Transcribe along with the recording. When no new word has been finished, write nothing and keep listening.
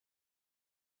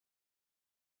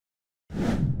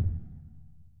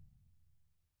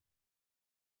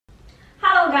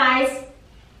Hello guys!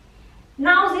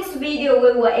 Now this video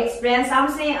we will explain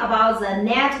something about the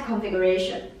NAT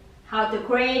configuration, how to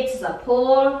create the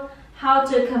pool, how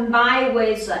to combine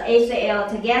with the ACL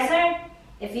together.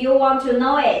 If you want to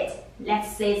know it,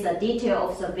 let's see the detail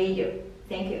of the video.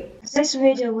 Thank you. This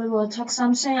video we will talk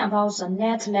something about the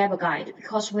NAT lab guide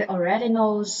because we already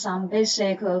know some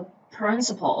basic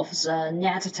principle of the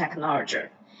NAT technology.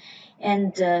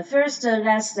 And first,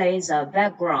 let's say the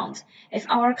background. If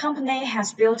our company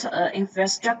has built an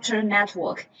infrastructure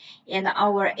network and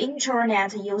our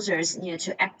internet users need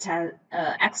to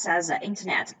access the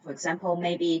internet, for example,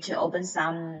 maybe to open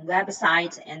some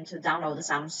website and to download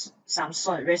some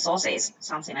resources,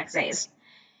 something like this.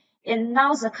 And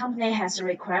now the company has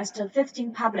requested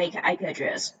 15 public IP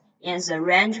addresses in the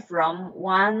range from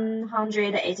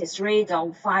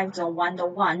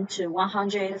 183.5.1.1 to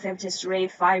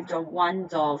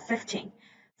 153.5.1.15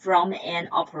 from an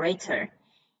operator.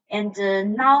 And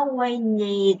now we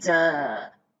need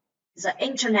the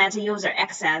internet user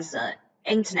access the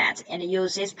internet and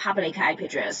use this public IP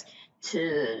address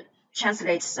to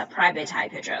translate the private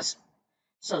IP address.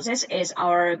 So this is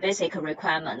our basic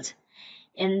requirement.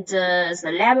 And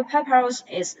the lab purpose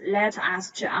is let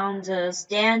us to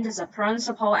understand the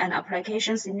principle and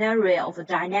application scenario of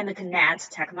dynamic NAT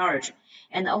technology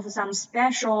and of some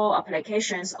special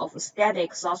applications of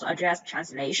static source address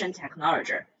translation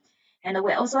technology. And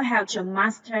we also have to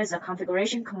master the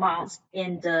configuration commands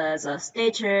and the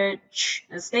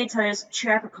status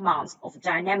check commands of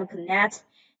dynamic NAT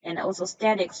and also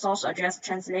static source address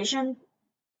translation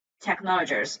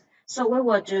technologies. So we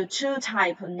will do two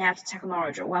types of NAT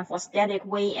technology, one for static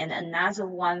way and another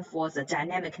one for the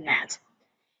dynamic NAT.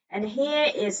 And here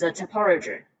is the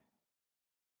topology.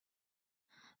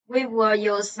 We will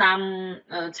use some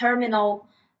terminal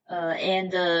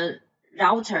and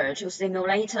router to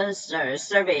simulate the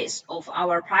service of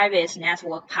our private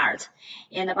network part.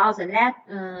 And about the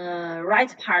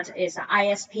right part is the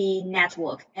ISP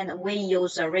network, and we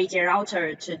use a Ruijie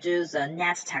router to do the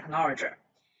NAT technology.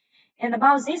 And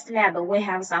about this lab, we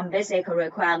have some basic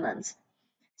requirements.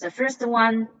 The first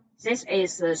one, this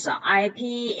is the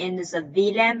IP and the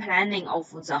VLAN planning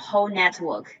of the whole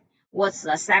network. What's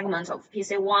the segment of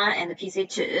PC1 and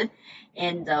PC2,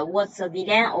 and what's the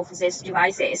VLAN of these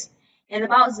devices. And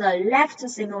about the left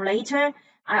simulator,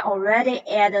 I already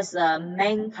added the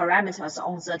main parameters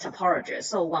on the topology.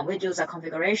 So when we do the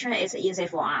configuration, it's easy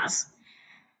for us.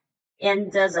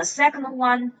 And the second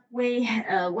one, we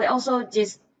also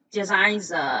design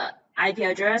the IP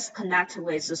address connect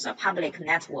with the public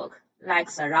network, like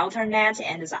the router net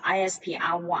and the ISP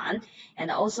R1,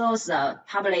 and also the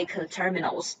public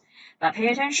terminals. But pay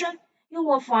attention, you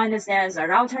will find that the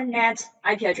router net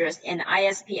IP address and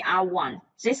ISP R1,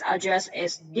 this address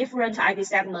is different IP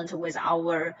segment with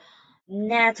our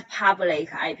NAT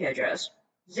public IP address.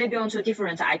 They belong to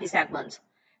different IP segment.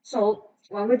 So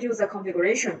when we do the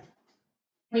configuration,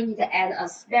 we need to add a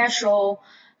special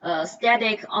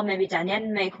static or maybe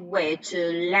dynamic way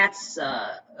to let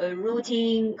the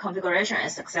routing configuration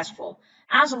is successful.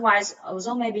 Otherwise,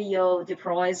 although maybe you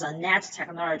deploy the NAT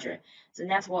technology, the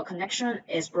network connection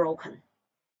is broken.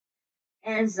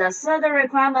 And the third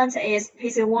requirement is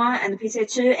PC1 and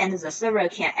PC2 and the server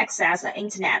can access the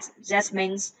internet. That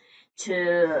means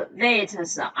to wait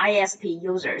the ISP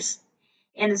users.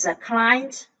 And the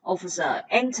client of the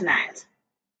internet,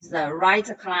 the right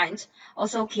client,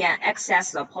 also can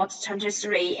access the port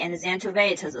 23 and then to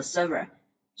wait the server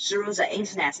through the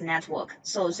internet network.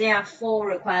 So there are 4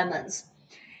 requirements.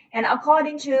 And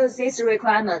according to these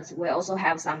requirements, we also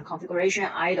have some configuration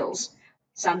idles.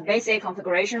 Some basic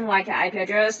configuration like IP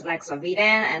address, like the VLAN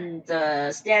and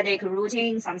the static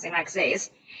routing, something like this.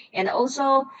 And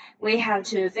also we have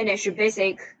to finish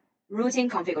basic routing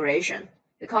configuration,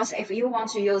 because if you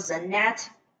want to use the NAT,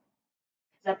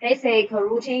 the basic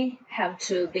routing have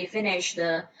to be finished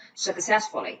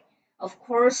successfully. Of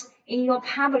course, in your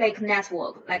public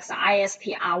network, like the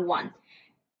ISP R1,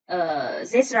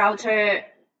 this router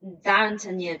don't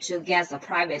need to get the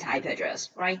private IP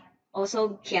address, right?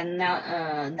 Also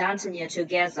don't need to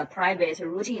get the private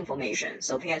routing information.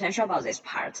 So pay attention about this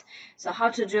part. So how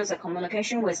to do the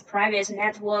communication with private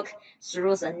network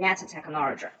through the NAT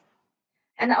technology.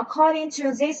 And according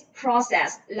to this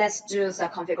process, let's do the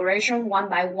configuration one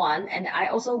by one. And I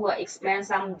also will explain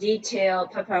some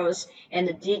detailed purpose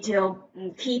and detailed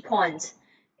key points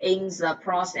in the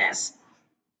process.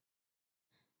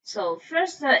 So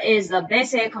first is the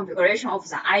basic configuration of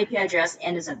the IP address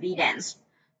and the VLANs.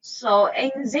 So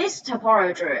in this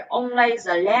topology, only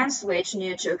the LAN switch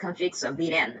need to configure the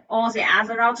VLAN. All the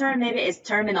other router, maybe it's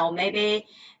terminal, maybe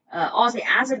all the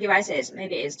other devices,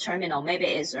 maybe it's terminal, maybe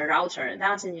it's a router,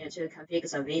 that need to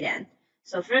configure the VLAN.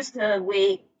 So first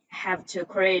we have to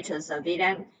create the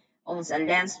VLAN on the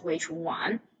LAN switch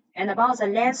 1. And about the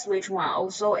LAN switch 1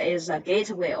 also is a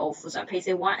gateway of the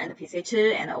PC1 and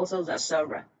PC2 and also the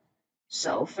server.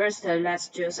 So first let's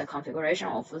do the configuration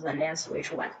of the LAN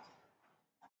switch 1.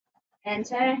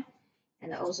 Enter,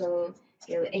 and also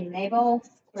give enable,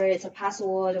 create a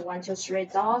password 123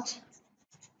 dot,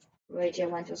 Ruijie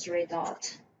 123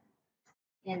 dot,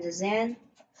 and then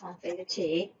config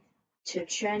T to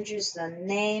change the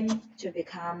name to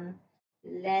become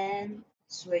LAN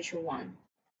switch 1,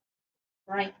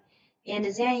 right? And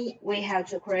then we have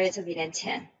to create VLAN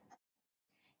 10.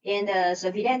 And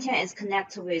the VLAN 10 is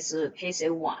connected with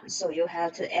PC1, so you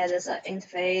have to add the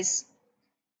interface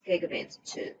gigabit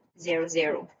to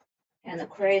 00. And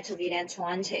create VLAN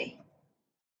 20.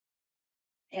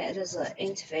 Add the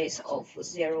interface of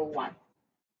 01.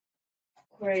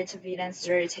 Create VLAN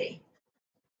 30.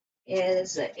 Add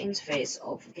the interface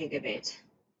of gigabit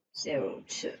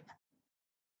 02.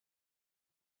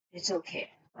 It's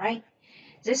okay, right?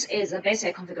 This is the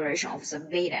basic configuration of the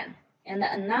VLAN. And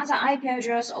another IP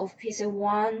address of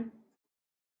PC1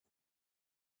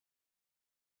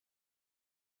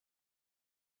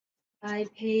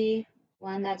 IP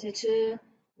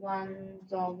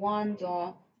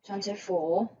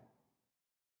 192.1.1.24.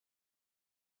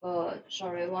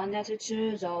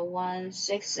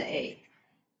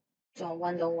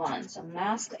 192.168.1.1. The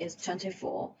mask is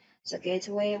 24. The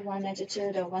gateway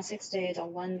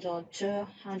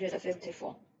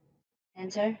 192.168.1.254.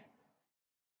 Enter.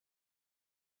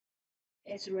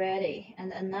 It's ready.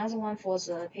 And another one for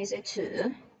the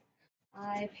PC2.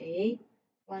 IP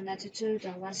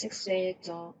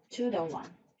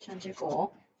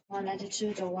 192.168.2.1.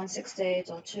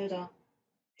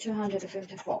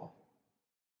 192.168.2.254.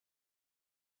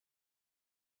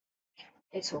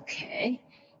 It's okay.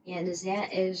 And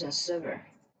then is a server.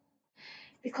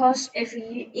 Because if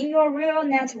in your real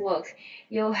network,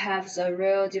 you have the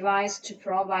real device to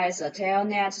provide the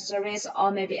telnet service or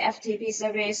maybe FTP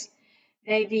service,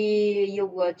 maybe you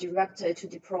will directly to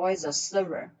deploy the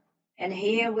server. And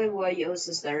here we will use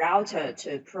the router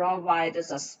to provide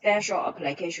the special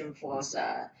application for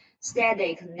the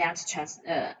static NAT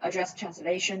address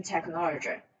translation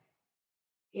technology.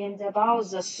 And about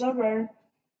the server,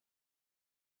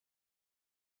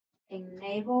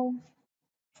 enable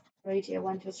Ruijie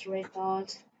 123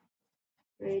 dot,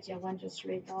 Ruijie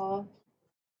 123 dot,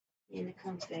 in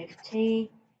config T,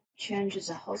 change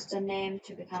the host name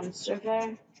to become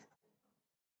server,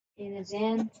 and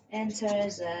then enter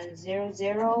the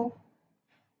 00,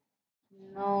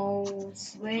 no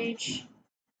switch,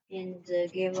 and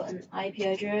give an IP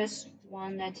address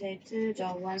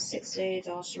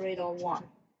 192.168.3.1,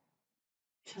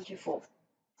 24.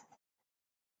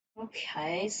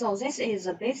 Okay, so this is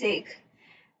the basic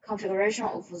configuration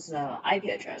of the IP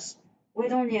address. We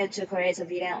don't need to create a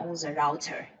VLAN on the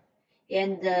router.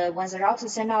 And when the router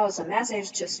sends out a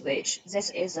message to switch,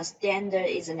 this is a standard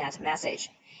Ethernet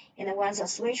message. And when the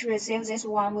switch receives this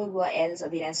one, we will add the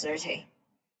VLAN 30.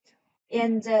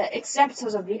 And except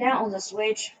the VLAN on the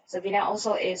switch, the VLAN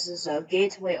also is the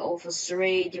gateway of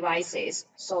 3 devices.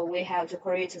 So we have to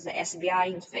create the SBI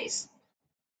interface.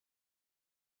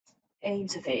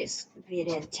 Interface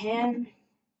VLAN 10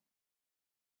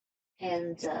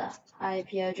 and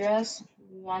IP address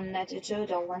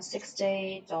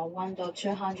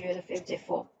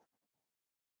 192.168.1.254.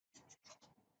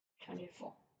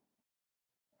 24.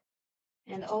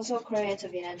 And also create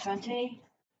VLAN 20,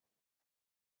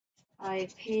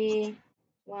 IP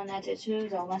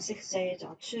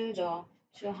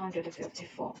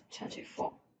 192.168.2.254,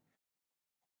 24.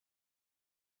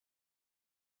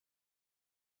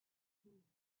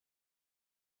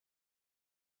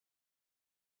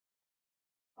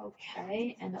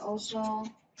 Okay, and also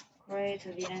create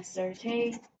VLAN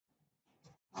 30,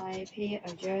 IP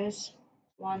address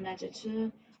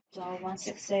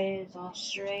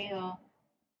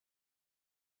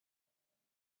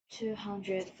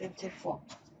 192.168.3.254,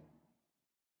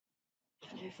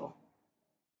 24.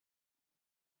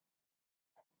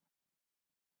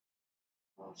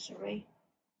 Oh, sorry,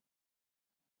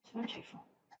 24.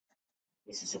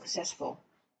 This is successful.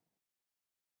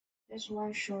 This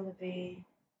one should be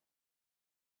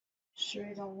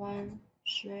 3.1,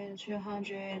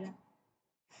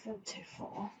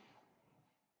 3.254.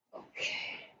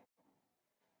 Okay.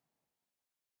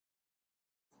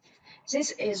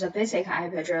 This is a basic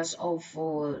IP address of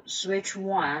switch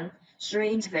 1.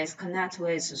 3 interface connect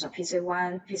with the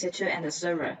PC1, PC2, and the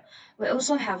server. We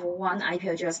also have one IP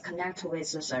address connect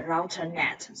with the router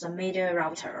NAT, the media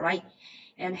router, right?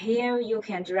 And here you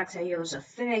can directly use a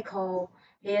physical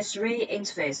layer 3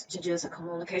 interface to do the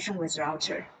communication with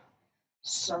router.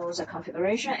 So the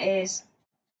configuration is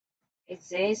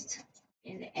exist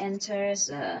and enter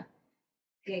the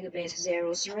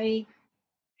gigabit 03,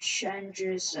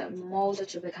 changes the mode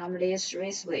to become layer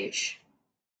 3 switch.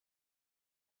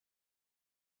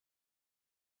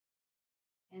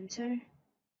 Enter.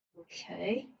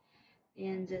 Okay.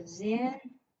 And then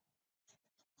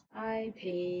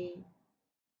IP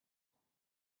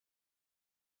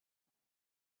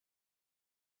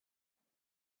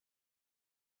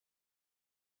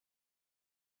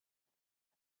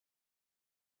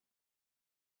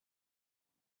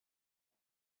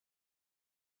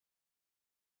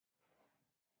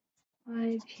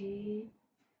IP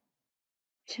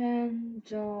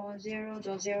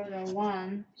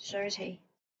 10.0.0.130.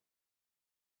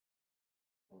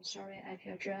 Oh, sorry, IP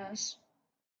address.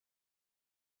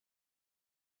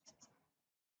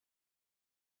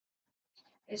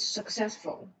 It's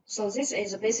successful. So this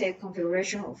is a basic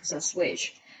configuration of the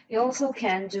switch. You also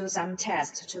can do some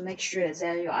tests to make sure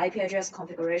that your IP address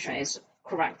configuration is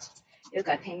correct. You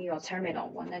can ping your terminal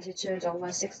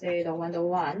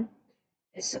 192.168.1.1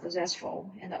 is successful,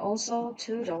 and also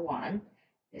 2.1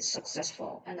 is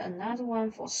successful, and another one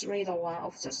for 3.1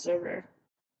 of the server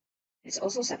is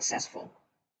also successful.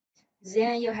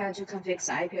 Then you have to configure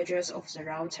the IP address of the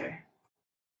router.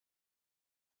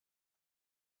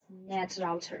 NAT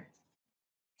router.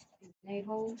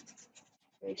 Enable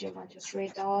Ruijie 123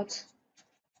 dot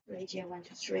Ruijie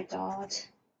 123 dot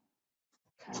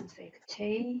config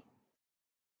t,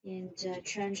 and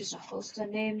change the host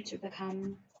name to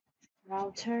become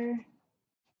router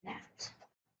NAT.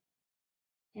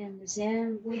 And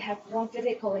then we have one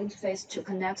physical interface to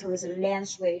connect with the LAN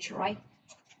switch, right?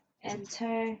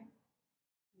 Enter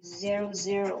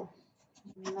 00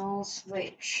 no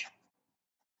switch,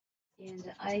 and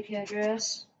the IP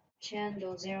address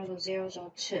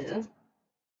 10.0.0.2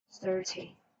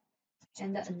 30,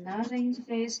 and another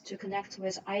interface to connect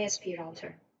with ISP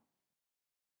router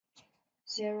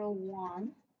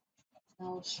 01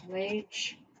 no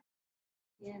switch,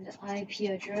 and the IP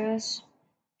address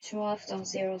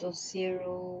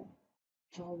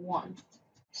 12.0.0.1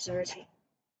 30.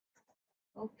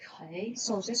 Okay,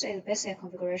 so this is basic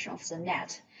configuration of the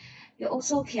NAT. You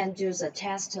also can do the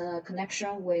test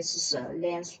connection with the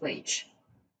LAN switch.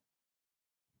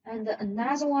 And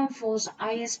another one for the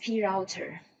ISP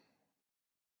router.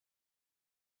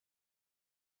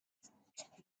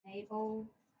 Enable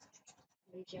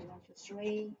Ruijie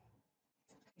 123,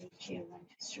 Ruijie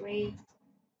 123,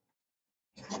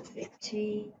 config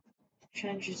T,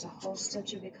 change the host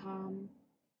to become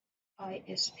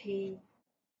ISP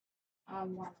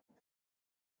R1.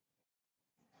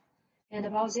 And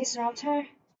about this router,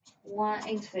 one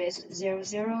interface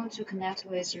 00 to connect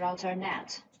with router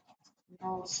NAT.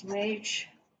 No switch,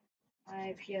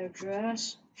 IP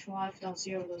address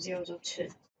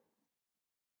 12.0.0.2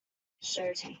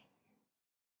 30.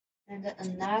 And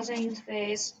another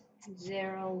interface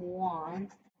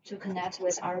 01 to connect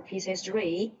with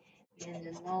RPC3, and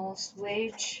no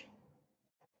switch,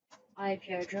 IP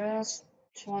address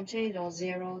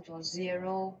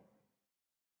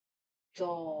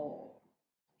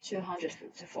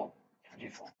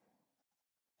 20.0.0.254.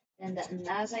 And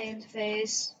another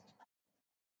interface,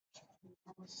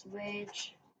 no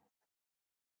switch,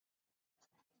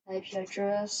 IP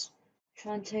address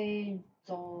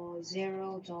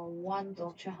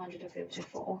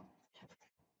 20.0.1.254.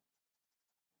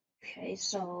 Okay,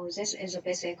 so this is a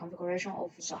basic configuration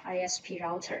of the ISP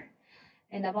router.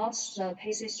 And about the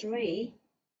PC3,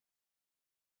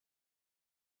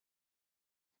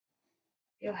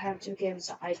 you have to give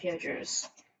the IP address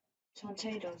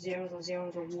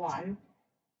 20.0.0.1,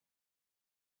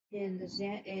 and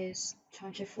then is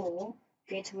 24.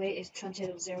 Gateway is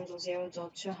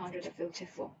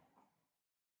 20.0.0.254.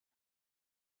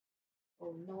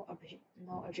 Oh, no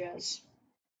address.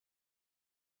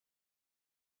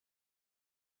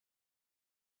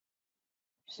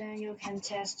 Then you can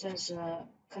test the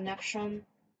connection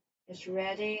is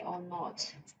ready or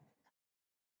not.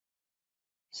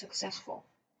 Successful.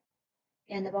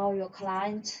 And about your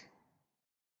client,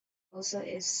 also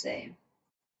is same.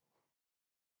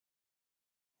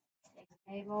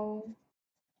 Enable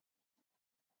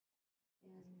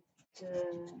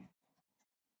and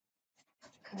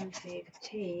config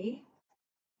T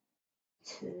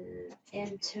to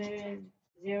enter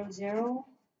 00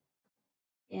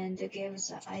 and give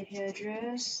the IP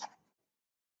address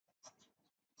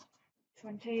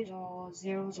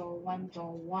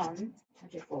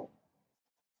 20.0.1.124.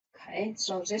 Okay,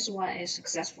 so this one is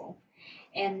successful.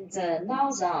 And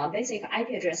now the basic IP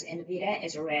address and VLAN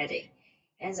is ready.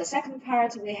 And the second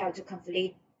part, we have to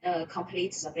complete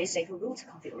the basic root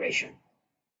configuration.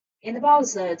 And about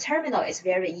the terminal, it's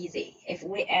very easy. If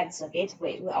we add the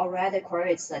gateway, we already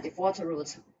create the default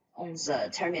route on the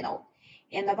terminal.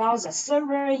 And about the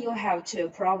server, you have to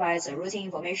provide the routing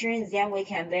information, then we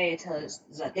can wait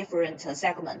the different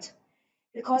segment.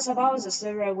 Because about the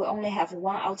server, we only have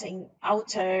one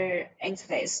outer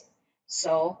interface,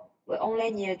 so we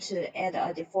only need to add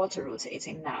a default route, it's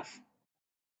enough.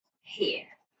 Here,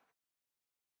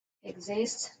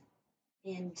 exists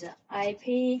in the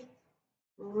IP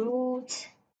route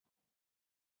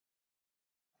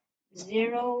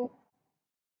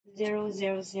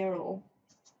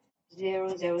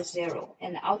 0.0.0.0.0.0,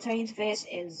 and the outer interface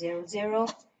is 00.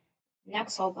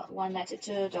 Next hop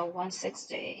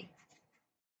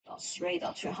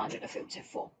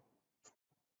 192.168.3.254.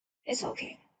 It's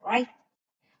okay, right?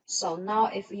 So now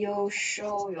if you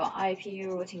show your IP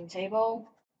routing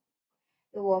table,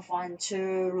 you will find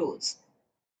two routes,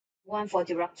 one for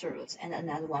direct routes and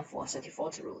another one for the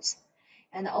default routes.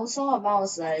 And also about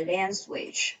the LAN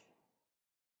switch,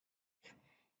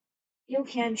 you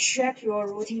can check your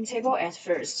routing table at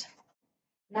first.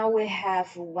 Now we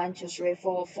have 1, 2, 3,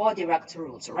 4, 4 direct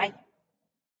routes, right?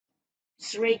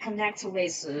 3 connect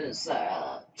with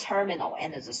the terminal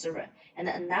and the server, and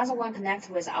another one connect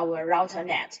with our router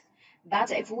NAT.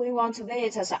 But if we want to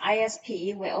visit the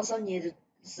ISP, we also need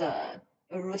the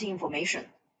routing information.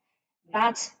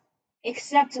 But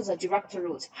except the direct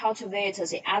route, how to visit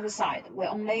the other side, we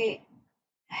only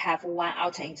have one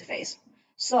outer interface.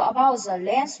 So about the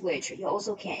LAN switch, you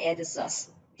also can add the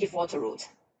default route.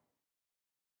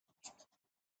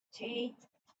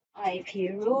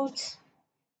 IP route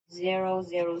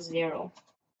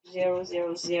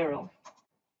 0.0.0.0.0,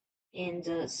 and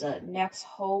the next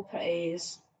hop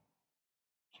is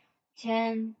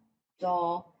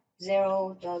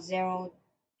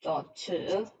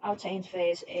 10.0.0.2. Outer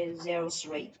interface is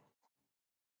 0.3.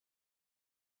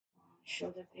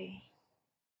 Should be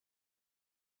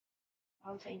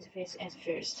outer interface at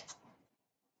first.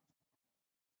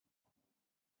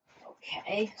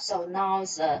 Okay, so now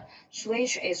the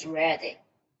switch is ready.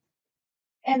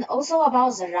 And also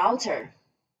about the router,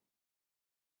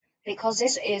 because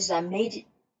this is a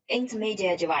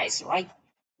intermediate device, right?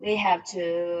 We have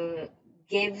to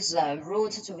give the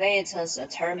route to visit the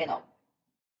terminal.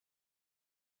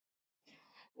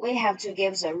 We have to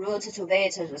give the route to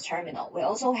visit the terminal. We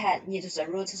also need the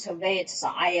route to visit the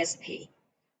ISP.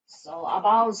 So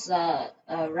about the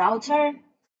router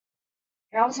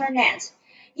NAT,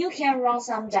 you can run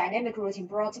some dynamic routing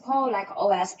protocol like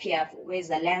OSPF with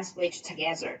the LAN switch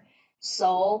together.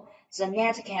 So the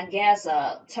NAT can get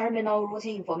the terminal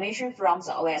routing information from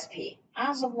the OSP.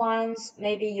 Other ones,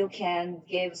 maybe you can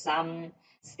give some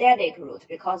static route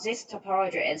because this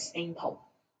topology is simple.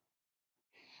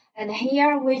 And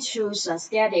here we choose a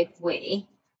static way.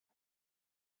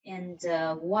 And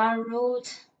one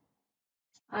route,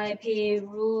 IP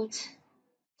route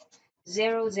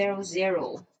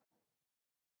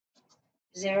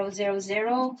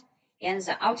 0.0.0.0.0, and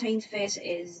the outer interface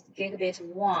is gigabit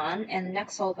 1, and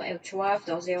next hop is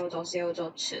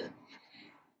 12.0.0.2.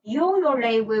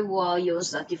 Usually we will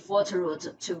use the default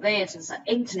route to visit the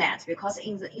internet because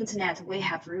in the internet we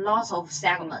have lots of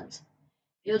segments.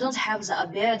 You don't have the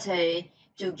ability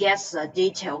to get the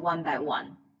detail one by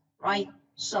one, right?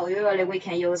 So usually we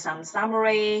can use some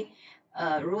summary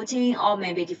routing or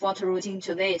maybe default routing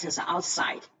to visit the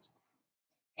outside.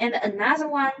 And another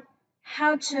one,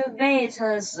 how to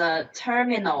visit the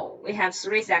terminal. We have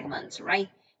 3 segments, right?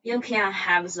 You can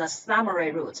have the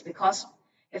summary route because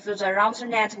if the router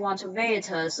NAT want to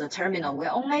visit the terminal, we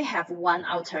only have one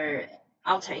outer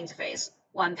interface,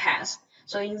 one path.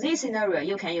 So in this scenario,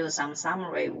 you can use some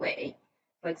summary way.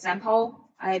 For example,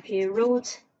 IP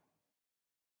route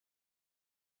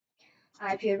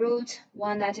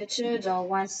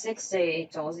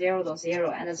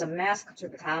 192.168.0.0, and the mask to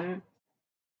become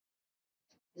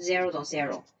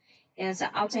 0.0, and the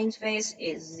outer interface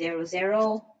is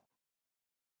 00,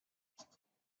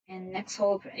 and next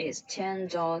hop is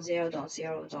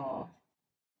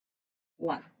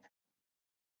 10.0.0.1.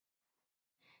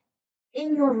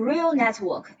 In your real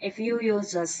network, if you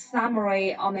use a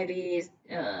summary or maybe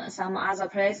some other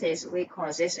places, we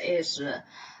call this is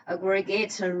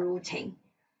aggregate routing.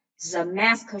 The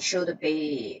mask should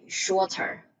be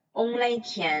shorter, only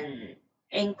can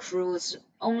include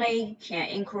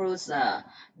the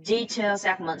detail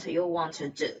segment you want to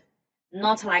do.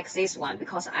 not like this one,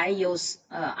 because I use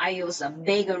a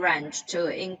big range to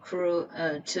include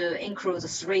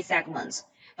 3 segments,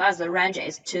 but the range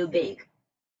is too big.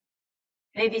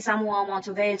 Maybe someone want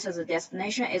to visit the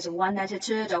destination is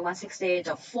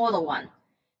 192.168.4.1.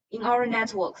 In our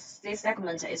networks, this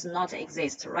segment is not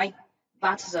exist, right?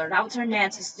 But the router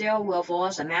NAT still will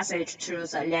forward the message to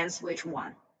the LAN switch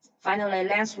 1. Finally,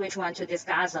 LAN switch 1 to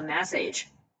discuss the message.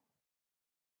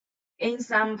 In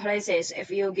some places, if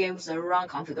you give the wrong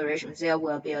configuration, there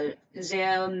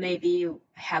maybe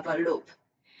have a loop.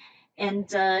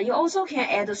 And you also can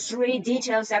add 3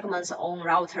 detailed segments on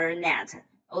router NAT,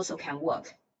 also can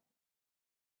work.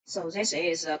 So this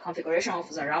is the configuration of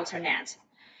the router NAT.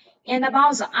 And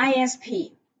about the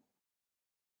ISP,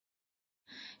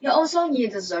 you also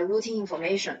need the routing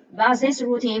information, but this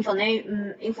routing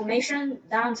information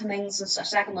doesn't mean the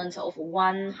segment of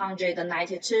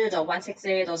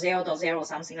 192.168.0.0,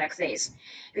 something like this.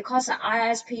 Because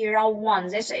ISP route 1,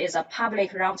 this is a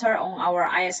public router on our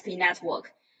ISP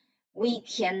network. We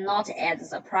cannot add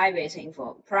the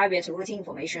private routing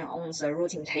information on the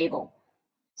routing table.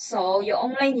 So you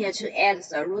only need to add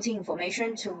the routing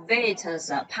information to visit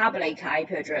the public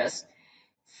IP address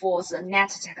for the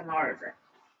NAT technology.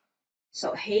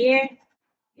 So here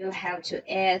you have to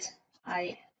add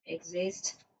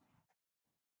exist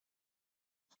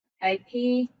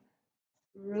IP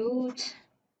route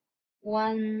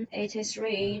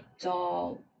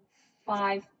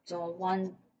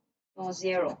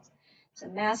 183.5.1.0. The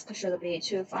mask should be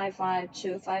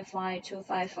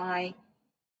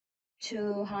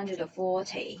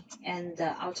 255.255.255.240 and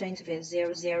the outer interface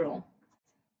 00.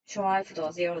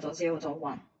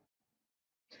 12.0.0.1.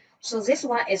 So this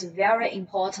one is very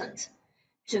important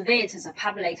to visit the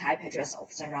public IP address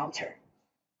of the router.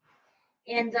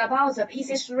 And about the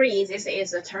PC3, this is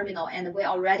the terminal, and we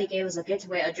already gave the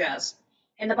gateway address.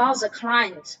 And about the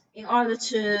client, in order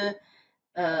to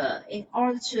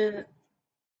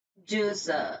do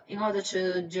the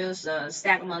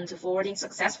segment forwarding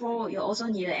successful, you also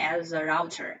need to add the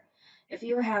router. If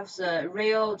you have the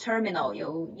real terminal,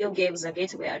 you give the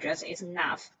gateway address, it's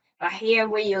enough. But here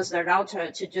we use the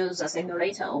router to do the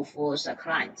simulator of the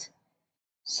client.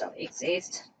 So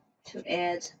exist to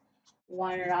add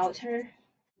one router,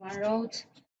 one route,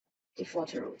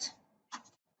 default route.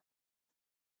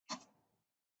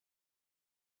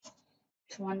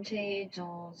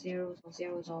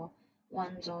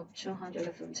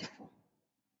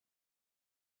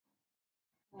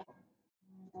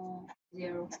 20.0.0.1.254.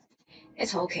 0.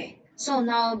 It's okay. So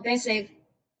now basic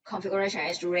configuration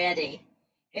is ready.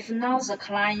 If now the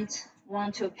client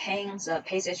want to ping the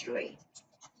PC3,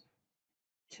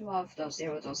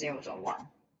 12.0.0.1,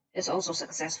 it's also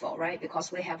successful, right?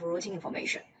 Because we have routing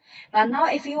information. But now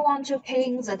if you want to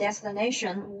ping the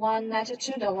destination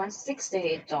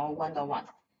 192.168.1.1,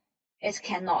 it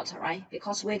cannot, right?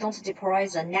 Because we don't deploy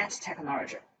the NAT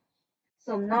technology.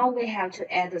 So now we have to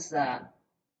add the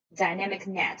dynamic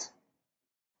NAT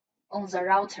on the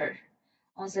router,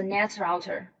 on the NAT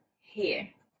router here.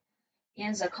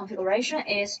 And the configuration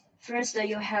is, first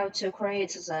you have to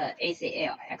create the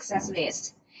ACL access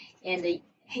list. And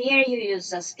here you use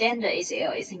the standard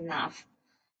ACL is enough.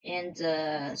 And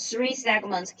 3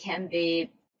 segments can be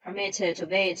permitted to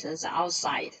visit the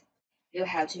outside. You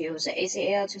have to use the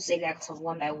ACL to select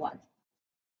one by one.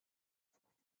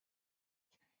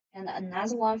 And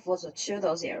another one for the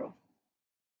 2.0.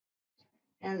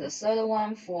 And the third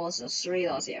one for the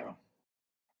 3.0.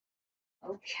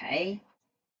 Okay.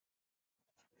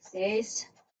 This.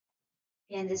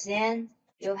 And then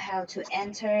you have to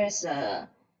enter the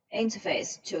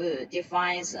interface to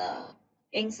define the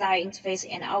inside interface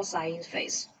and outside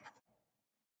interface.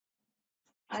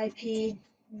 IP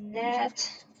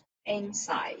NAT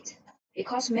inside.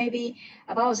 Because maybe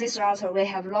about this router we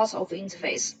have lots of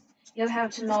interface. You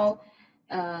have to know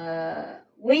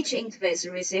which interface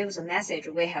receives the message.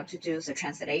 We have to do the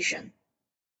translation.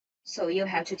 So you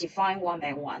have to define one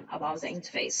by one about the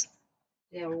interface.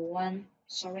 01,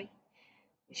 sorry.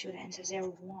 We should enter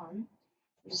 01.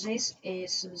 This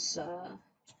is the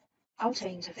outer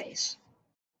interface.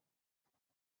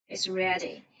 It's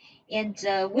ready. And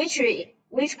which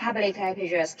public IP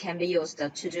address can be used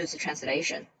to do the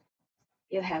translation?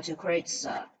 You have to create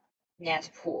the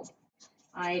NAT pool.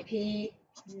 IP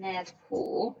NAT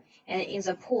pool. And in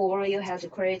the pool, you have to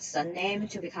create the name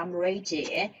to become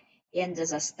Ruijie. And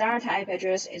the start IP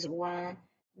address is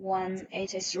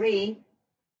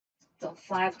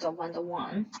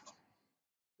 183.5.1.1.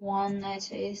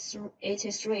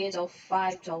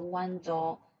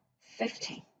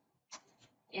 183.5.1.15.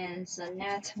 And the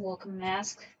network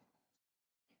mask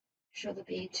should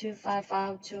be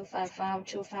 255, 255,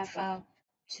 255,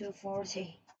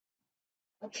 240.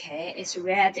 Okay, it's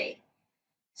ready.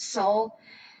 So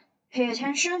pay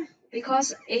attention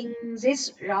because in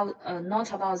this route,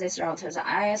 not about this router, the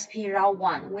ISP route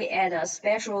 1, we add a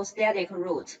special static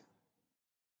route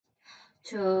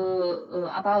to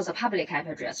about the public IP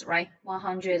address, right?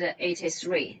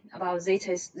 183 about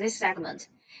this segment.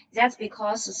 That's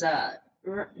because the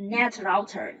NAT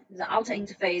router, the outer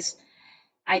interface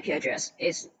IP address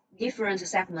is different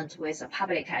segment with a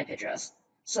public IP address.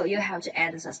 So you have to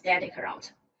add the static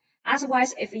route.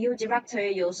 Otherwise, if you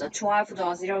directly use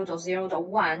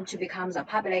 12.0.0.1 to become the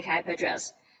public IP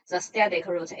address, the static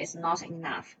route is not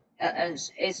enough.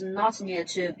 Is not needed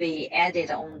to be added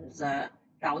on the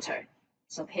router.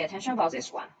 So pay attention about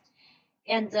this one.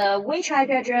 And which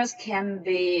IP address can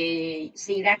be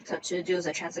selected to do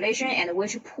the translation and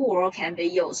which pool can be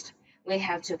used. We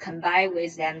have to combine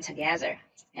with them together.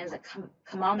 And the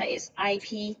command is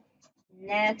IP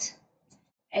NAT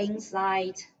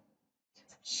inside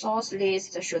source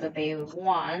list should be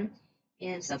 1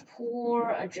 and the pool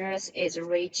address is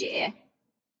Ruijie.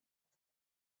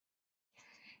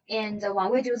 And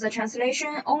when we do the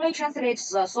translation, only translate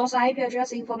the source IP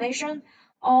address information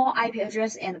or IP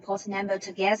address and port number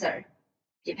together.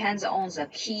 Depends on the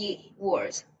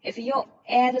keywords. If you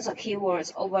add the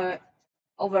keywords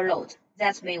overload,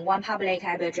 that means one public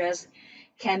IP address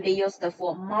can be used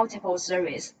for multiple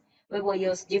services. We will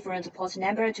use different port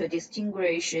number to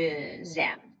distinguish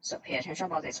them. So pay attention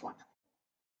about this one.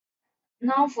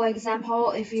 Now, for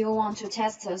example, if you want to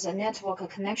test the network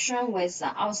connection with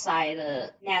the outside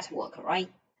network, right?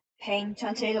 Pin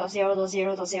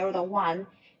 20.0.0.0.1,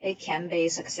 it can be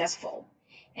successful.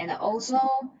 And also,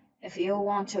 if you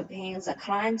want to ping the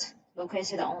client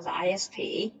located on the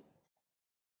ISP,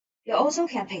 you also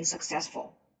can ping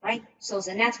successful, right? So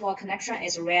the network connection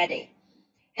is ready.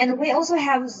 And we also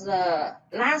have the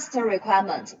last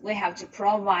requirement. We have to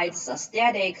provide the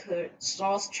static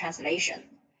source translation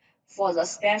for the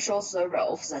special server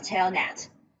of the telnet.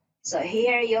 So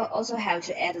here you also have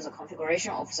to add the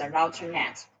configuration of the router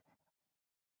net.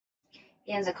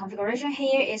 And the configuration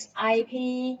here is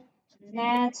IP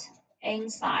NAT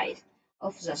inside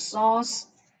of the source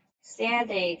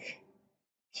static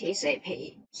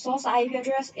TCP. Source IP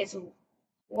address is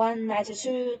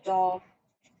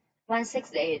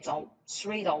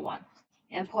 192.168.3.1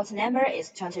 and port number is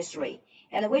 23.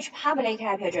 And which public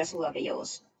IP address will be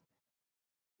used?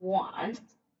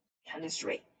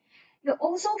 123. You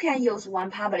also can use one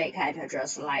public IP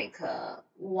address like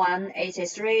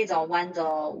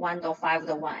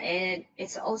 183.1.1.5.1.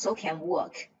 It also can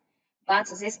work. But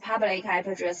this public IP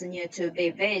address needs to be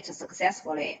read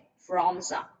successfully from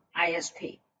the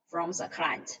ISP, from the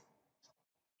client.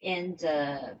 And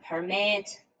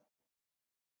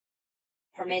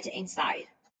permit inside.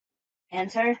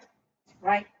 Enter,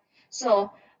 right?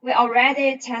 So we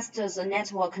already tested the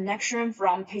network connection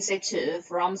from PC2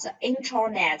 from the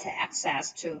intranet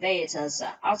access to with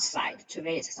the outside to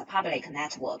with the public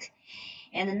network.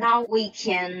 And now we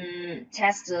can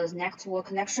test the network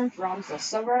connection from the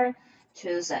server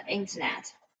to the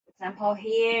internet. For example,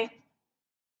 here,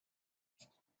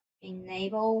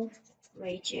 enable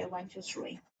Ruijie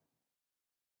 123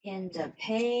 and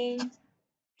pin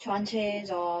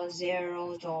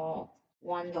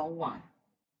 20.0.1.1.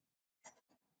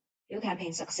 You can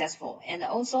ping successful. And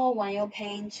also when you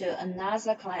ping to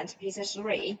another client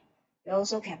PC3, you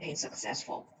also can ping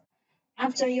successful.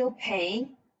 After you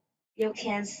ping, you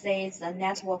can see the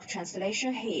network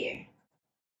translation here.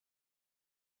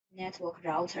 Network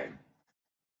router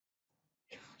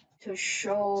to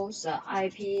show the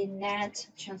IP NAT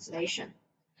translation.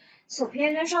 So pay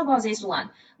attention about this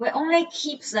one. We only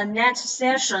keep the NAT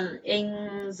session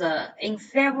in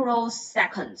several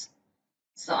seconds.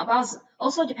 So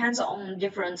also depends on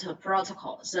different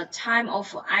protocols. The time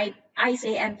of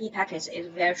ICMP packets is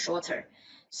very shorter.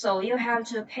 So you have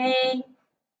to pay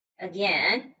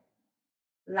again,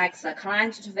 like the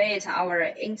client to wait our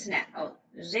internet. Oh,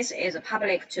 this is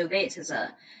public to wait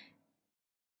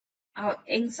our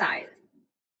inside.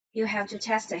 You have to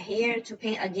test here to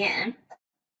ping again.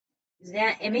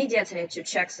 Then immediately to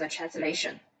check the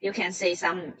translation. You can see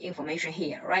some information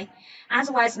here, right?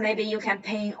 Otherwise, maybe you can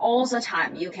ping all the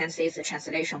time. You can see the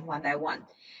translation one by one.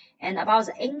 And about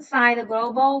the inside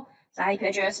global, the IP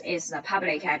address is the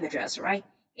public IP address, right?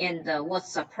 And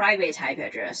what's the private IP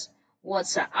address?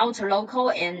 What's the outer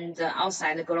local and the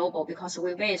outside global? Because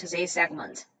we wait this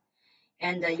segment.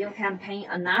 And you can ping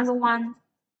another one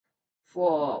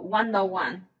for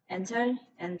 1.1. Enter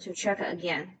and to check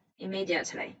again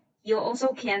immediately. You also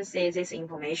can see this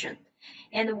information.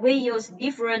 And we use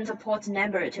different port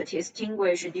number to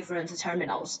distinguish different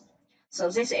terminals. So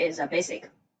this is a basic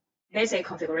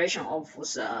configuration of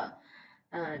the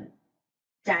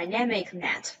dynamic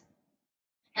NAT.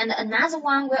 And another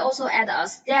one, we also add a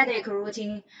static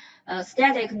routing,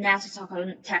 static NAT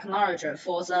technology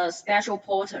for the special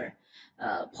porter,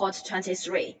 port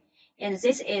 23. And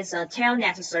this is a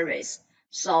telnet service.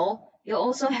 So you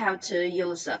also have to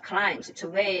use a client to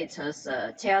wait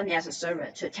the telnet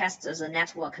server to test the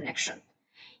network connection.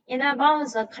 And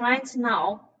about the client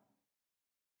now,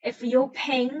 if you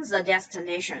ping the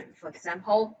destination, for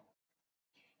example,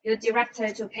 you direct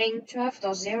it to ping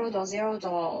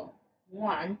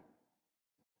 12.0.0.1,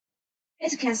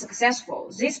 it can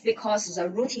successful. This because the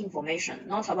routing information,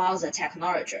 not about the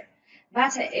technology.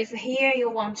 But if here you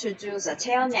want to do the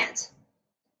telnet,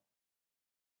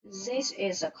 this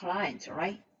is a client,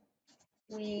 right?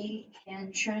 We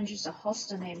can change the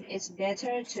host name. It's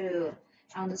better to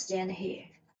understand here.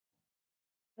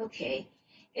 Okay,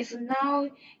 if now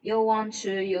you want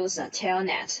to use a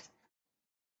telnet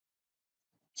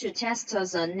to test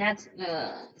the net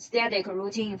static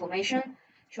routing information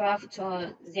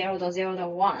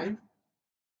 12.0.0.1,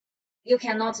 you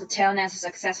cannot telnet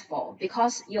successful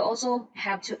because you also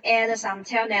have to add some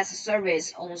telnet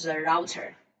service on the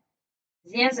router.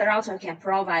 Then the router can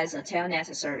provide the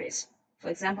telnet service. For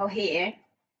example, here,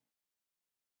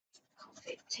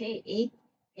 config T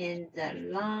in the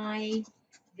line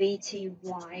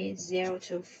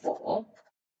VTY024,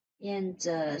 and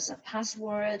the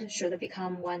password should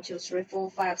become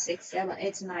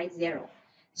 12345678990.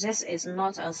 This is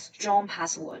not a strong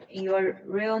password. In your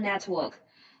real network,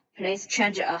 please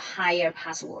change a higher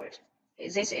password.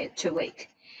 This is too weak.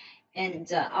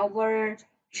 And our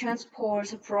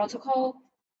transport protocol,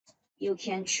 you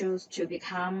can choose to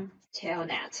become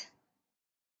telnet.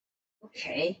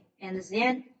 Okay, and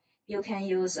then you can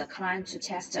use a client to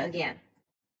test again.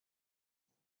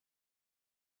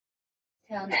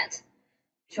 Telnet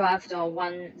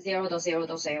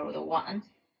 12.10.0.0.1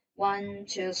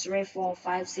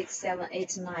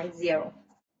 12345678990.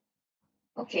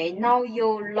 Okay, now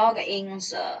you log in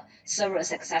the server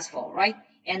successful, right?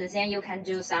 And then you can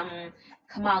do some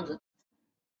command.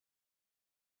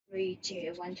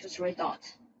 Ruijie 123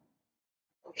 dot.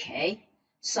 Okay,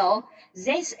 so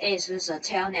this is the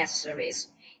telnet service.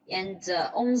 And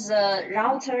on the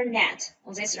router net,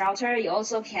 on this router, you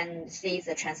also can see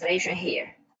the translation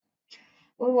here.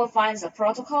 We will find the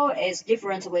protocol is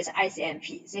different with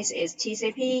ICMP. This is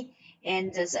TCP,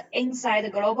 and the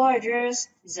inside global address,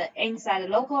 the inside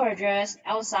local address,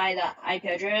 outside IP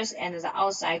address, and the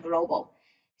outside global.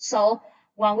 So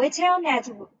when we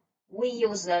telnet, we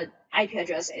use the IP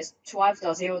address is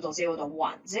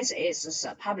 12.0.0.1. This is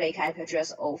the public IP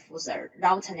address of the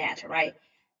router net, right?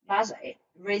 But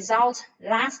result,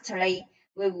 lastly,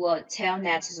 we will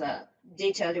telnet the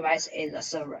data device is the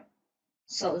server.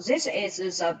 So this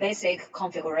is the basic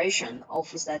configuration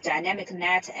of the dynamic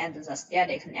NAT and the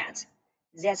static NAT.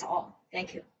 That's all.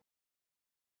 Thank you.